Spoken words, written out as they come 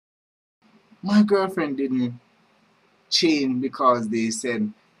My girlfriend didn't change because they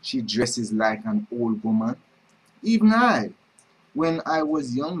said she dresses like an old woman. Even I, when I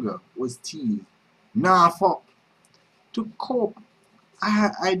was younger, was teased. Nah, fuck. To cope,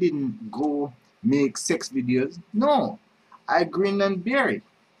 I didn't go make sex videos. No, I grinned and bear it.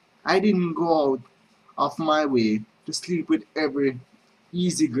 I didn't go out of my way to sleep with every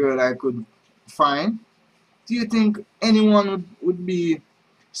easy girl I could find. Do you think anyone would be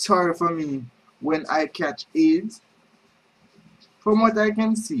sorry for me when I catch AIDS? From what I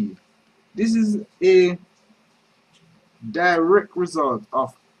can see, this is a direct result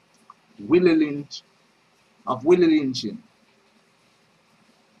of Willie Lynch of Willie lynching.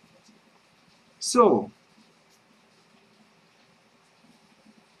 So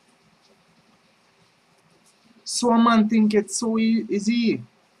so a man think it's so easy.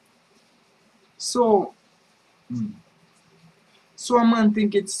 So mm, so a man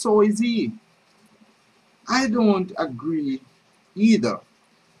think it's so easy. I don't agree either.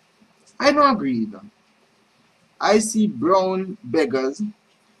 I don't agree either. I see brown beggars.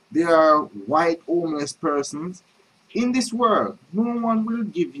 There are white homeless persons. In this world, no one will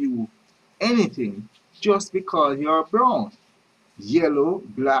give you anything just because you're brown, yellow,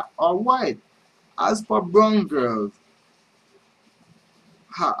 black, or white. As for brown girls,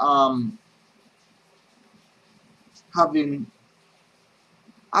 ha, um, having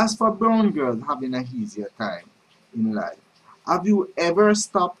as for brown girls having a easier time in life, have you ever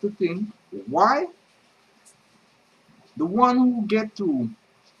stopped to think why? The one who get to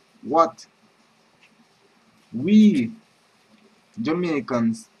what we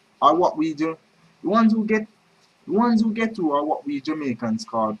Jamaicans are what we do. The ones who get the ones who get to are what we Jamaicans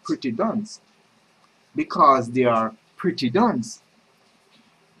call pretty duns because they are pretty duns.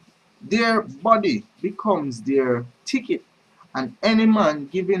 Their body becomes their ticket, and any man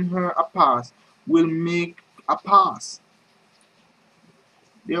giving her a pass will make a pass.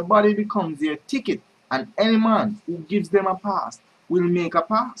 Their body becomes their ticket, and any man who gives them a pass will make a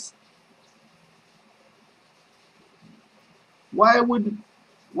pass. Why would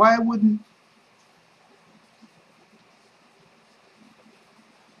why wouldn't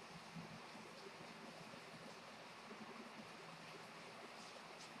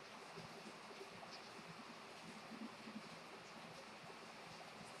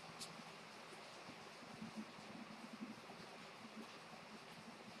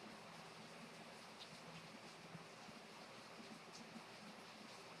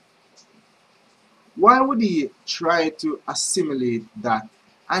why would he try to assimilate that?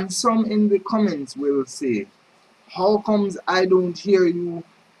 And some in the comments will say, how comes I don't hear you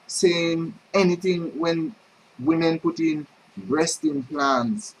saying anything when women put in breast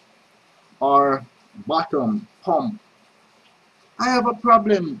implants or bottom pump? I have a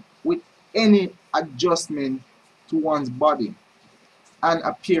problem with any adjustment to one's body and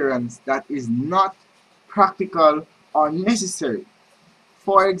appearance that is not practical or necessary.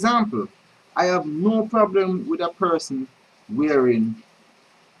 For example, I have no problem with a person wearing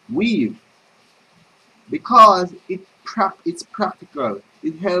weave because it's practical.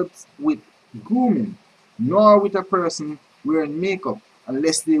 It helps with grooming, nor with a person wearing makeup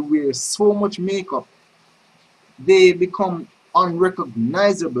unless they wear so much makeup they become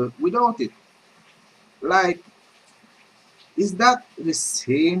unrecognizable without it. Like, is that the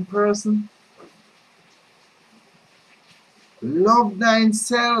same person? Love thine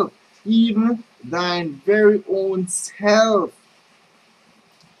self, even thine very own self,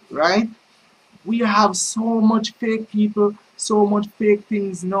 right? We have so much fake people, so much fake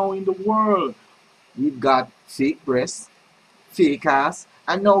things now in the world. We've got fake breasts, fake ass,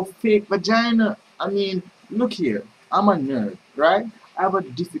 and now fake vagina. I mean, look here, I'm a nerd, right? I have a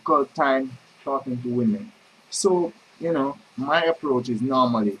difficult time talking to women. So, my approach is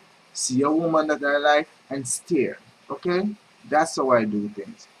normally see a woman that I like and stare, okay? That's how I do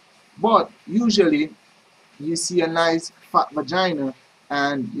things. But usually, you see a nice fat vagina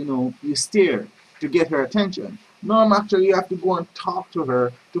and, you stare to get her attention. No, actually, you have to go and talk to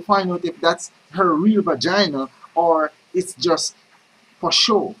her to find out if that's her real vagina or it's just for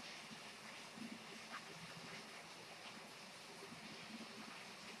show.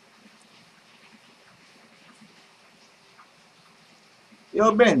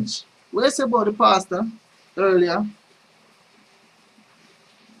 Yo, Bench, what you say about the pastor earlier?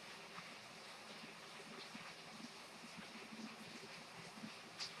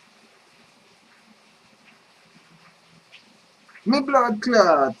 Me blood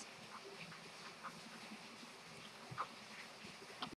clot.